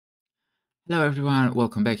Hello everyone,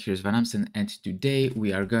 welcome back. Here's vanAmsen, and today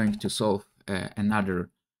we are going to solve another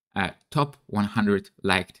top 100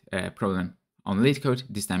 liked problem on LeetCode,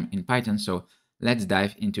 this time in Python. So let's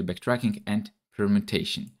dive into backtracking and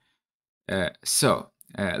permutation.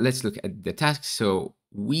 Let's look at the task. So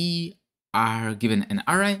we are given an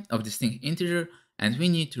array of distinct integer, and we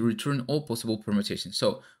need to return all possible permutations.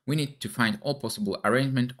 So we need to find all possible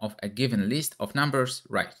arrangement of a given list of numbers,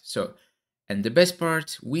 right? And the best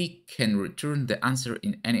part, we can return the answer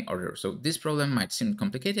in any order. So this problem might seem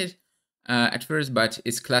complicated at first, but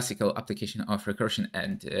it's classical application of recursion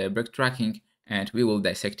and backtracking, and we will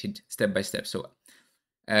dissect it step by step. So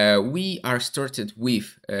we are started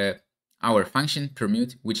with our function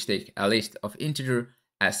permute, which take a list of integer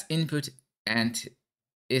as input and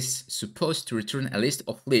is supposed to return a list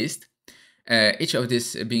of lists, each of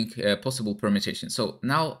these being possible permutations. So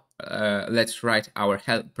now let's write our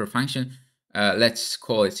helper function. Let's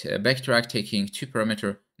call it backtrack, taking two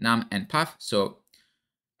parameters num and path. So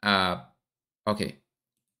okay,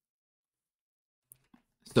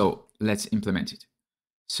 so let's implement it.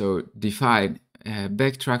 So define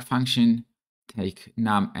backtrack function, take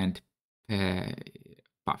num and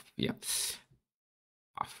path. Yeah,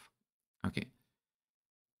 path. Okay,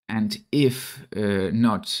 and if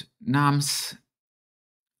not nums,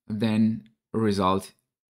 then result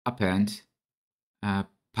append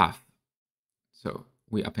path. So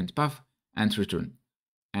we append path and return.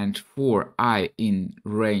 And for I in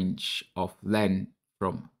range of len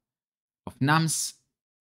of nums,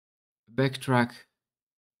 backtrack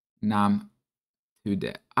num to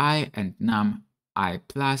the I and num I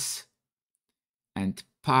plus, and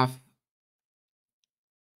path,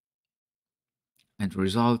 and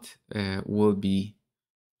result will be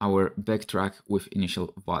our backtrack with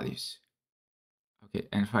initial values. Okay,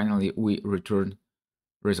 and finally we return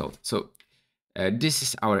result. So this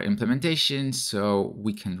is our implementation, so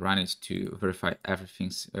we can run it to verify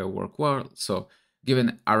everything's work well. So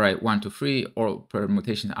given array 1 to 3, all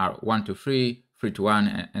permutations are 1 to 3, 3 to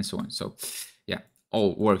 1, and so on. So yeah,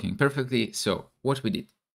 all working perfectly. So what we did.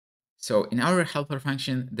 So in our helper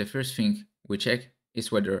function, the first thing we check is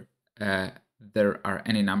whether there are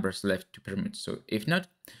any numbers left to permute. So if not,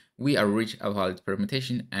 we are reach a valid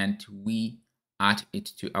permutation and we add it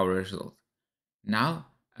to our result. Now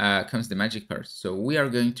comes the magic part. So we are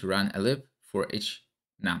going to run a loop for each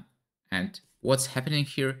num. And what's happening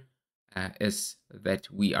here is that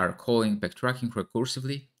we are calling backtracking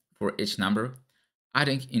recursively for each number,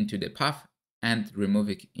 adding into the path and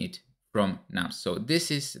removing it from nums. So this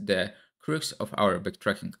is the crux of our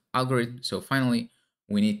backtracking algorithm. So finally,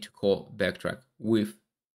 we need to call backtrack with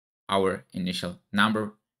our initial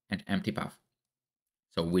number and empty path.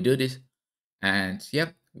 So we do this, and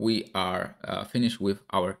yep, we are finished with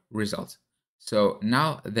our results. So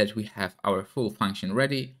now that we have our full function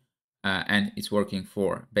ready and it's working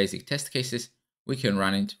for basic test cases, we can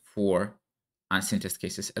run it for unseen test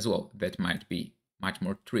cases as well. That might be much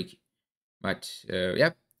more tricky. But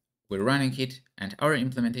yep, we're running it, and our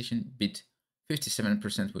implementation beat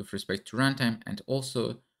 57% with respect to runtime and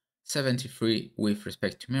also 73 with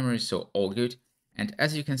respect to memory, so all good. And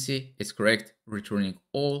as you can see, it's correct, returning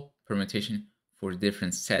all permutation for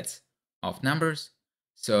different sets of numbers.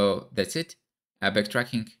 So that's it.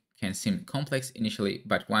 Backtracking can seem complex initially,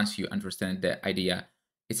 but once you understand the idea,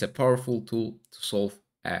 it's a powerful tool to solve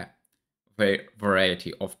a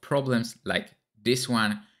variety of problems like this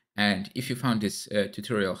one. And if you found this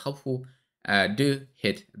tutorial helpful, do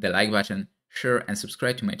hit the like button, share and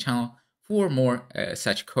subscribe to my channel for more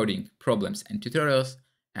such coding problems and tutorials,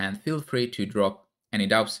 and feel free to drop any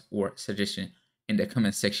doubts or suggestions in the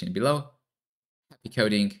comment section below. Happy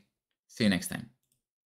coding. See you next time.